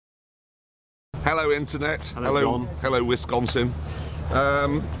Hello Internet, hello John. Hello Wisconsin,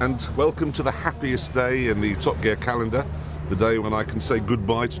 and welcome to the happiest day in the Top Gear calendar, the day when I can say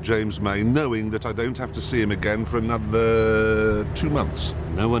goodbye to James May, knowing that I don't have to see him again for another 2 months.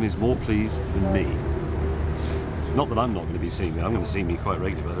 No one is more pleased than me. Not that I'm not going to be seeing me, I'm going to see me quite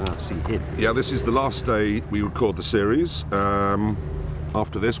regularly, but I don't have to see him. Yeah, this is the last day we record the series.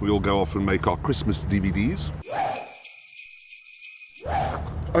 After this we all go off and make our Christmas DVDs.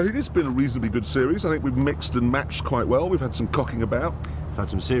 I think it's been a reasonably good series. I think we've mixed and matched quite well. We've had some cocking about. We've had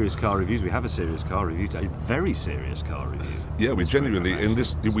some serious car reviews. We have a serious car review, a very serious car review. Yeah, we genuinely, in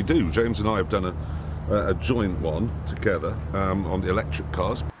this, we do. James and I have done a joint one together on the electric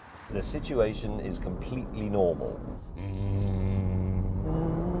cars. The situation is completely normal.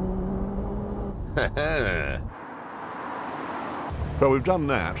 Well, we've done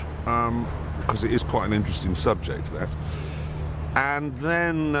that because it is quite an interesting subject, that. And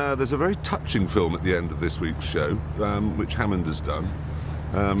then there's a very touching film at the end of this week's show, which Hammond has done,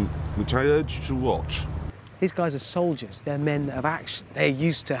 which I urge you to watch. These guys are soldiers. They're men of action. They're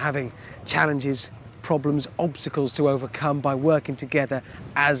used to having challenges, problems, obstacles to overcome by working together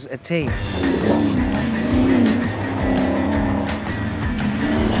as a team.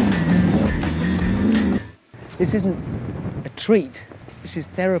 This isn't a treat. This is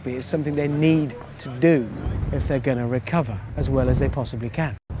therapy. It's something they need to do if they're going to recover as well as they possibly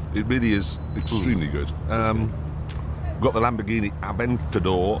can. It really is extremely good. Got the Lamborghini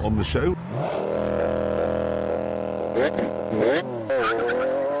Aventador on the show.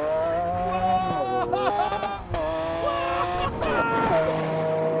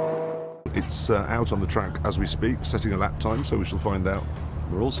 It's out on the track as we speak, setting a lap time, so we shall find out.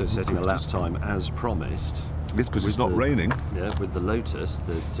 We're also setting a lap time as promised. It's because it's not raining. Yeah, with the Lotus,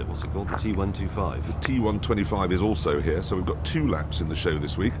 what's it called? The T125. The T125 is also here, so we've got 2 laps in the show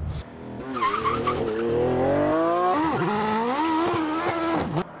this week.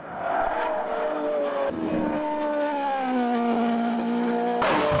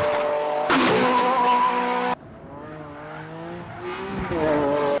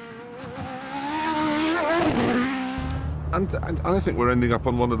 And I think we're ending up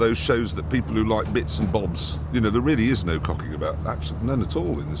on one of those shows that people who like bits and bobs, you know, there really is no cocking about. Absolutely none at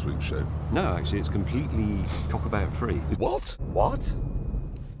all in this week's show. No, actually, it's completely cockabout free. What? What?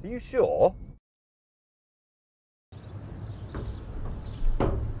 Are you sure?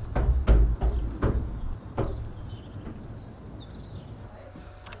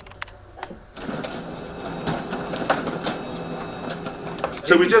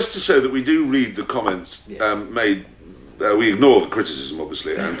 So just to show that we do read the comments made, we ignore the criticism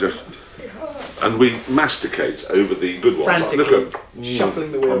obviously, and we masticate over the good ones. Frantically Look at,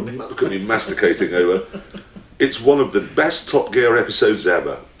 shuffling the wheel. Look at me masticating over. It's one of the best Top Gear episodes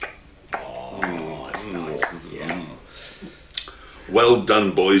ever. Oh, that's nice. Yeah. Well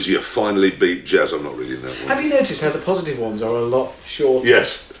done, boys. You finally beat Jazz. I'm not reading that one. Have you noticed how the positive ones are a lot shorter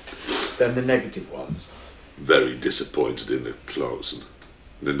Yes. than the negative ones? Very disappointed in the Clarkson.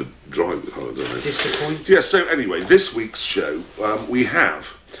 In the drive, I don't know. Disappointed? Yes, so anyway, this week's show, we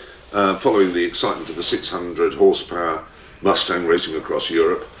have, following the excitement of the 600 horsepower Mustang racing across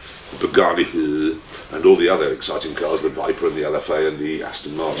Europe, the Bugatti and all the other exciting cars, the Viper and the LFA and the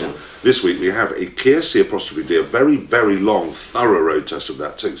Aston Martin. This week we have a Kia C''D, a very, very long, thorough road test of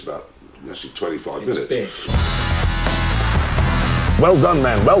that. Takes about actually 25 minutes. Big. Well done,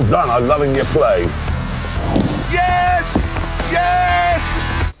 man. Well done. I'm loving your play. Yes! Yes!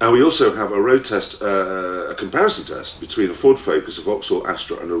 And we also have a road test, a comparison test between a Ford Focus, a Vauxhall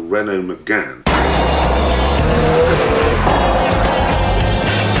Astra and a Renault Megane.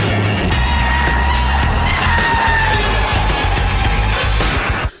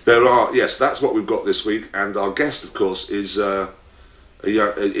 There are, yes, that's what we've got this week, and our guest, of course, is,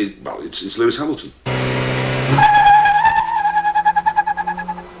 it's Lewis Hamilton.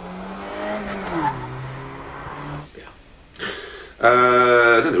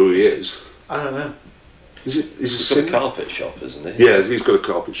 I don't know who he is. I don't know. He's got a carpet shop, isn't he? Yeah, he's got a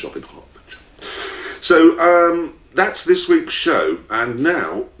carpet shop in Hertfordshire. So that's this week's show, and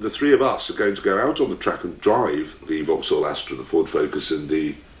now the 3 of us are going to go out on the track and drive the Vauxhall Astra, the Ford Focus and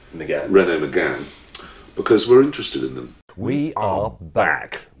the Renault Megane, because we're interested in them. We are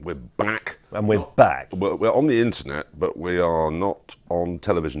back. We're back. And we're back. We're on the internet, but we are not on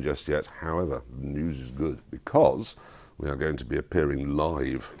television just yet. However, the news is good because we are going to be appearing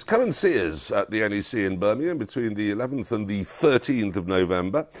live. Come and see us at the NEC in Birmingham between the 11th and the 13th of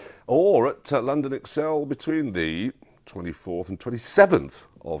November, or at London Excel between the 24th and 27th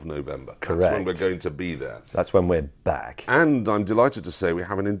of November. Correct. That's when we're going to be there. That's when we're back. And I'm delighted to say we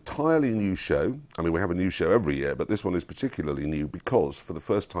have an entirely new show. I mean, we have a new show every year, but this one is particularly new because for the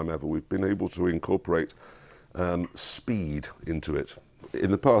first time ever we've been able to incorporate speed into it.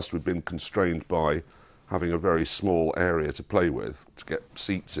 In the past we've been constrained by having a very small area to play with to get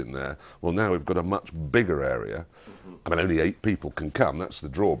seats in there. Well, now we've got a much bigger area. I mean, only 8 people can come, that's the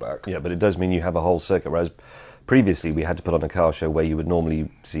drawback. Yeah, but it does mean you have a whole circuit, whereas previously we had to put on a car show where you would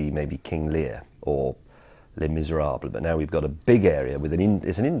normally see maybe King Lear or Les Miserables, but now we've got a big area with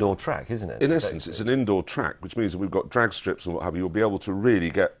it's an indoor track, isn't it? In essence, it's an indoor track, which means that we've got drag strips and what have you. You'll be able to really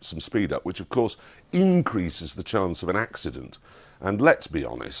get some speed up, which of course increases the chance of an accident. And let's be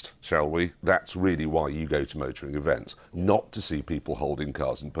honest, shall we? That's really why you go to motoring events, not to see people holding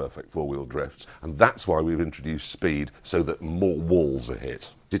cars in perfect four-wheel drifts. And that's why we've introduced speed, so that more walls are hit.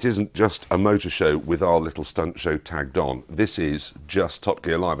 It isn't just a motor show with our little stunt show tagged on. This is just Top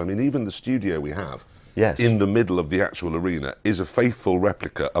Gear Live. I mean, even the studio we have in the middle of the actual arena is a faithful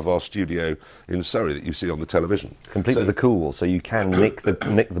replica of our studio in Surrey that you see on the television. Complete with the cool wall, so you can nick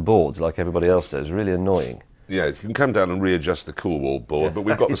the boards like everybody else does. Really annoying. Yeah, you can come down and readjust the cool wall board, but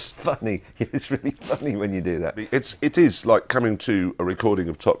we've got It's funny. It's really funny when you do that. It is like coming to a recording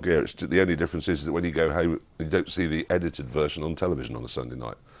of Top Gear. The only difference is that when you go home, you don't see the edited version on television on a Sunday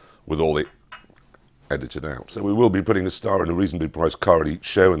night, with all the edited out. So we will be putting a star in a reasonably priced car at each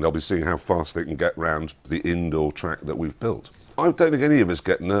show, and they'll be seeing how fast they can get round the indoor track that we've built. I don't think any of us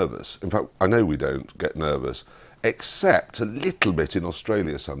get nervous. In fact, I know we don't get nervous, except a little bit in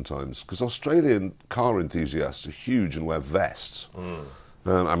Australia sometimes, because Australian car enthusiasts are huge and wear vests.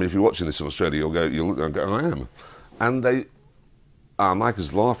 I mean, if you're watching this in Australia, you'll go, I am. And they make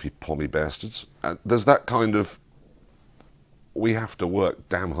us laugh, you pommy bastards. There's that kind of, we have to work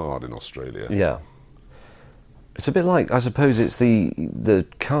damn hard in Australia. Yeah. It's a bit like, I suppose it's the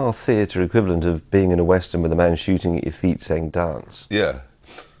car theatre equivalent of being in a western with a man shooting at your feet saying dance. Yeah.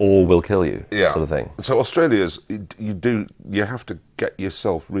 Or will kill you, yeah, sort of thing. So Australia's, you have to get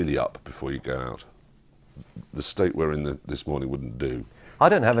yourself really up before you go out. The state we're in this morning wouldn't do. I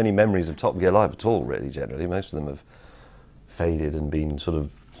don't have any memories of Top Gear Live at all, really, generally. Most of them have faded and been sort of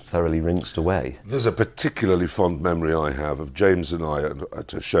thoroughly rinsed away. There's a particularly fond memory I have of James and I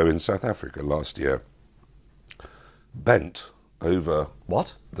at a show in South Africa last year. Bent over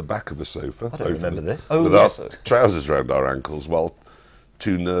the back of the sofa. I don't remember this. Oh, with yes. our trousers around our ankles while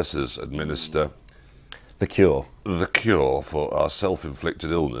 2 nurses administer the cure for our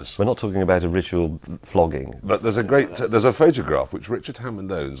self-inflicted illness. We're not talking about a ritual flogging. But there's a photograph which Richard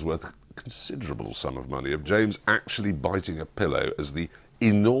Hammond owns worth a considerable sum of money of James actually biting a pillow as the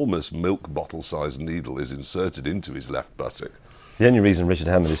enormous milk bottle-sized needle is inserted into his left buttock. The only reason Richard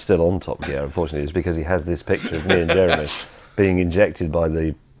Hammond is still on Top Gear, unfortunately, is because he has this picture of me and Jeremy being injected by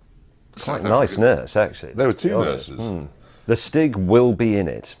the quite nice nurse, actually. There were 2 nurses. The Stig will be in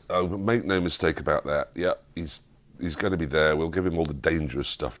it. Oh, but make no mistake about that. Yeah, he's going to be there. We'll give him all the dangerous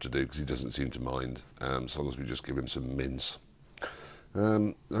stuff to do because he doesn't seem to mind, as long as we just give him some mince.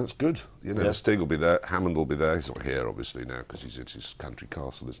 That's good. You know, Stig will be there. Hammond will be there. He's not here, obviously, now because he's at his country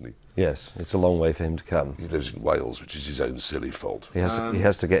castle, isn't he? Yes, it's a long way for him to come. He lives in Wales, which is his own silly fault. He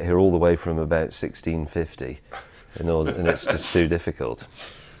has to get here all the way from about 1650, and it's just too difficult.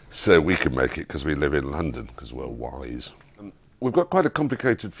 So we can make it because we live in London, because we're wise. We've got quite a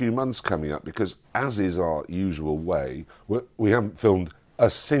complicated few months coming up because, as is our usual way, we haven't filmed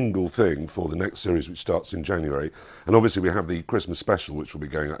a single thing for the next series, which starts in January. And obviously we have the Christmas special, which will be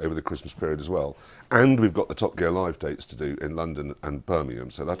going out over the Christmas period as well. And we've got the Top Gear Live dates to do in London and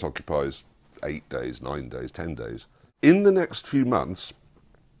Birmingham, so that occupies 8 days, 9 days, 10 days. In the next few months,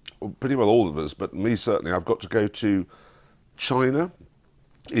 pretty well all of us, but me certainly, I've got to go to China,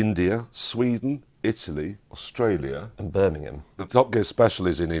 India, Sweden, Italy, Australia. And Birmingham. The Top Gear special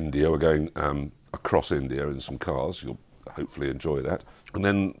is in India. We're going across India in some cars. You'll hopefully enjoy that. And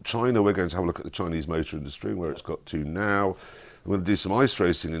then China, we're going to have a look at the Chinese motor industry and where it's got to now. We're going to do some ice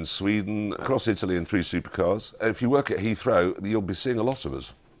racing in Sweden, across Italy in 3 supercars. If you work at Heathrow, you'll be seeing a lot of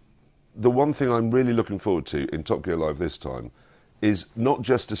us. The one thing I'm really looking forward to in Top Gear Live this time is not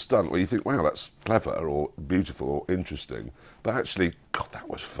just a stunt where you think, wow, that's clever or beautiful or interesting, but actually, God, that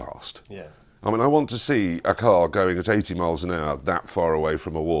was fast. Yeah. I mean, I want to see a car going at 80 miles an hour that far away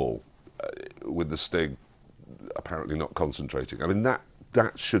from a wall with the Stig apparently not concentrating. I mean, that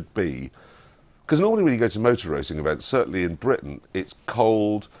should be... Because normally when you go to motor racing events, certainly in Britain, it's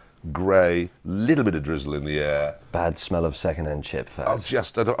cold, grey, little bit of drizzle in the air. Bad smell of second-hand chip fat.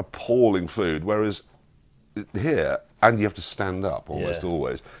 Just an appalling food, whereas here, and you have to stand up almost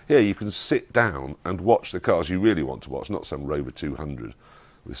always. Here you can sit down and watch the cars you really want to watch, not some Rover 200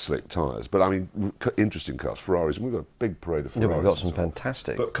 with slick tyres. But I mean, interesting cars, Ferraris, and we've got a big parade of Ferraris. Yeah, we've got some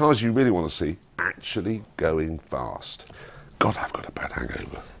fantastic. But cars you really want to see actually going fast. God, I've got a bad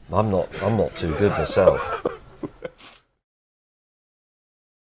hangover. I'm not too good myself.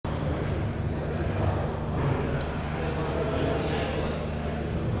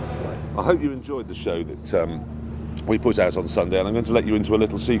 I hope you enjoyed the show that we put out on Sunday, and I'm going to let you into a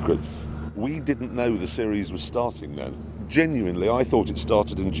little secret. We didn't know the series was starting then. Genuinely, I thought it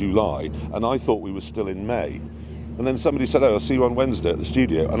started in July, and I thought we were still in May. And then somebody said, oh, I'll see you on Wednesday at the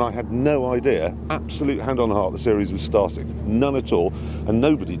studio, and I had no idea, absolute hand on heart, the series was starting. None at all, and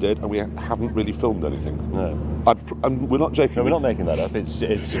nobody did, and we haven't really filmed anything. No. And we're not joking. No, we're not making that up.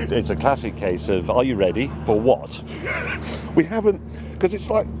 It's a classic case of, are you ready for what? We haven't, because it's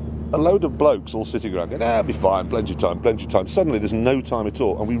like a load of blokes all sitting around going, it'll be fine, plenty of time, plenty of time. Suddenly there's no time at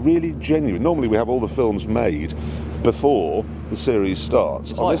all, and we really genuinely, normally we have all the films made before the series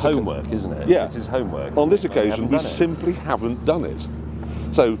starts. It's like homework, isn't it? Yeah. It is homework. On this occasion, we haven't done it. simply haven't done it.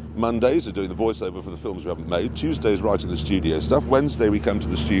 So Mondays are doing the voiceover for the films we haven't made. Tuesdays writing the studio stuff. Wednesday we come to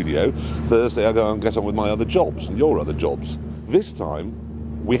the studio. Thursday I go and get on with my other jobs and your other jobs. This time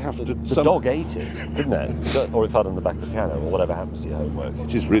we have to... The dog ate it, didn't it? Or it fell on the back of the piano, or whatever happens to your homework.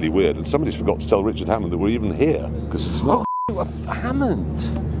 It is really weird, and somebody's forgot to tell Richard Hammond that we're even here, because it's not... Oh, Hammond!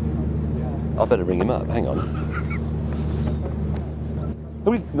 I better ring him up, hang on.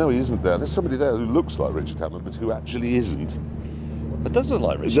 No, he isn't there. There's somebody there who looks like Richard Hammond, but who actually isn't. It does look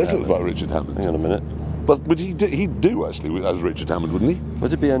like Richard It does Hammond. look like Richard Hammond. Hang on a minute. But he'd do actually as Richard Hammond, wouldn't he?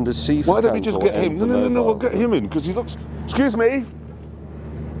 Would it be under C for Why don't we tank just or get M him? for No, mobile? we'll get him in, because he looks... Excuse me?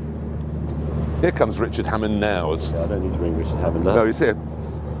 Here comes Richard Hammond now. Yeah, I don't need to ring Richard Hammond now. No, he's here.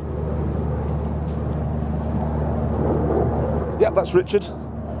 Yep, that's Richard.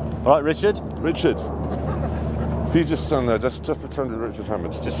 All right, Richard. Richard. If you just stand there, just pretend it's Richard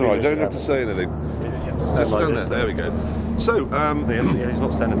Hammond. Just all ring right, don't Richard have to say anything. Stand Just like stand this, there, there we go. So, Yeah, he's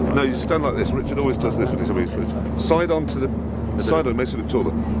not standing right. no, you stand like this. Richard always does this when he's on his foot. Side on to the... Side on, makes it look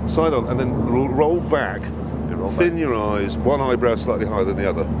taller. Side on, and then roll back. Thin your eyes, one eyebrow slightly higher than the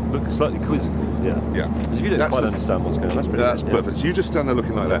other. Look slightly quizzical, yeah. Yeah. Because if you don't That's quite the- understand what's going on, that's pretty That's good, yeah. perfect. So you just stand there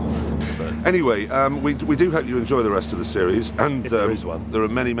looking like that. Anyway, we do hope you enjoy the rest of the series, and If there is one. there are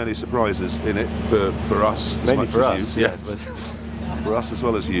many surprises in it for us, as Mainly much for as us, you. yeah. Yes. For us as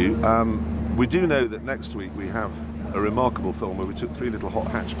well as you. We do know that next week we have a remarkable film where we took 3 little hot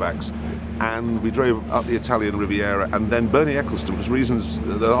hatchbacks and we drove up the Italian Riviera, and then Bernie Eccleston, for reasons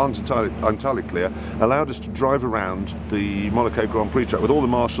that aren't entirely clear, allowed us to drive around the Monaco Grand Prix track with all the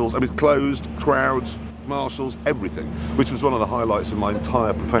marshals. I mean, closed, crowds, marshals, everything, which was one of the highlights of my entire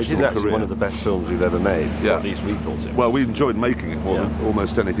It professional is actually career. one of the best films we've ever made. Yeah. Or at least we thought it. Well, we enjoyed making it more than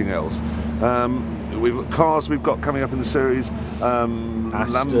almost anything else. We've got cars we've got coming up in the series.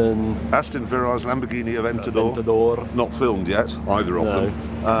 Aston Virage, Lamborghini Aventador. Aventador. Not filmed yet, either of No. them.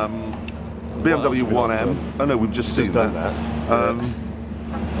 BMW What else have we not 1M. filmed? Oh no, we've just seen Just done that. that.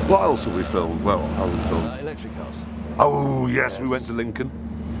 What else have we filmed? Well, I haven't filmed. Electric cars. Oh yes, we went to Lincoln.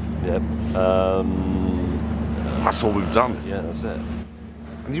 Yep. That's all we've done. Yeah, that's it.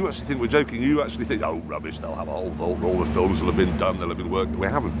 And you actually think we're joking? You actually think, oh rubbish, they'll have a whole vault, all the films will have been done, they'll have been worked. We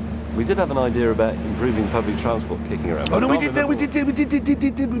haven't. We did have an idea about improving public transport kicking around. Oh no, I we can't did.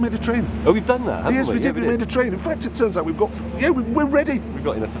 remember. We made a train. Oh, we've done that, haven't Yes, we did. We Yeah, made a train. In fact, it turns out we've got. Yeah, we're ready. We've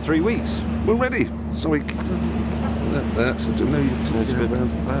got enough for 3 weeks. We're ready. So we. That's the. No,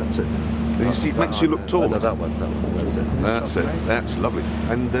 that's it. You see, it makes you look Oh, tall. no, that one. That's it. That's it. That's lovely.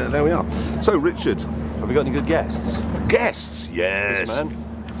 And there we are. So, Richard. Have we got any good guests? Guests. Yes. This man?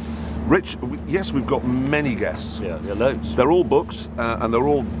 Rich. Yes, we've got many guests. Yeah, loads. They're all booked, and they're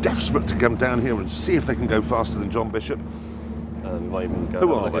all desperate to come down here and see if they can go faster than John Bishop. We might even go Who have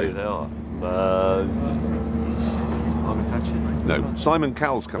a are look at they? Who they are. Margaret Thatcher? No, Simon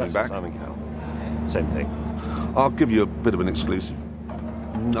Cowell's coming That's back. Simon Cowell. Same thing. I'll give you a bit of an exclusive. I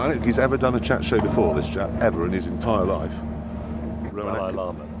don't think he's ever done a chat show before, this chap, ever in his entire life. Dalai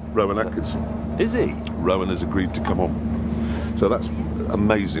Lama. Rowan Atkinson. Is he? Rowan has agreed to come on. So that's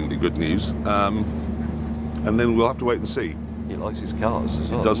amazingly good news. And then we'll have to wait and see. He likes his cars as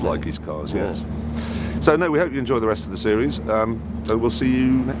well. He does doesn't like his cars, Yeah. yes. So no, we hope you enjoy the rest of the series. And we'll see you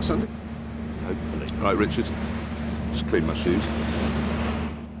next Sunday. Hopefully. Right, Richard. Just clean my shoes.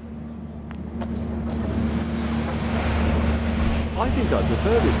 I think I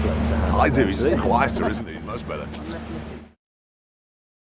prefer this bloke to Hammond. I do. He's actually. quieter, isn't he? Much better.